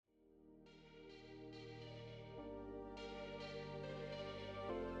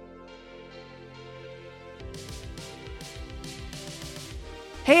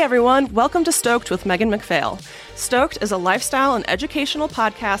Hey everyone, welcome to Stoked with Megan MacPhail. Stoked is a lifestyle and educational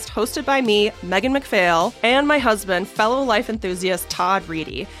podcast hosted by me, Megan MacPhail, and my husband, fellow life enthusiast Todd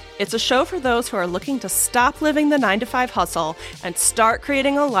Reedy. It's a show for those who are looking to stop living the 9-to-5 hustle and start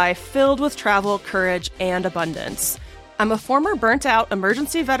creating a life filled with travel, courage, and abundance. I'm a former burnt-out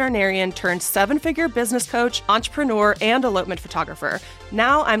emergency veterinarian turned 7-figure business coach, entrepreneur, and elopement photographer.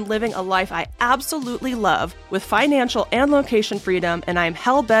 Now I'm living a life I absolutely love with financial and location freedom, and I'm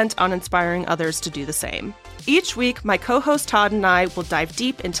hell-bent on inspiring others to do the same. Each week, my co-host Todd and I will dive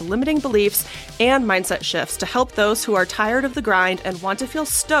deep into limiting beliefs and mindset shifts to help those who are tired of the grind and want to feel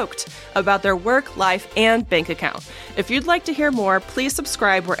stoked about their work, life, and bank account. If you'd like to hear more, please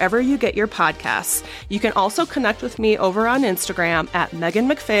subscribe wherever you get your podcasts. You can also connect with me over on Instagram at Megan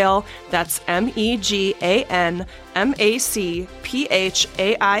MacPhail. That's MEGANMACPHAIL,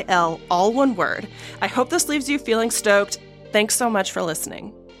 all one word. I hope this leaves you feeling stoked. Thanks so much for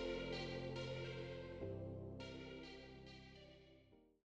listening.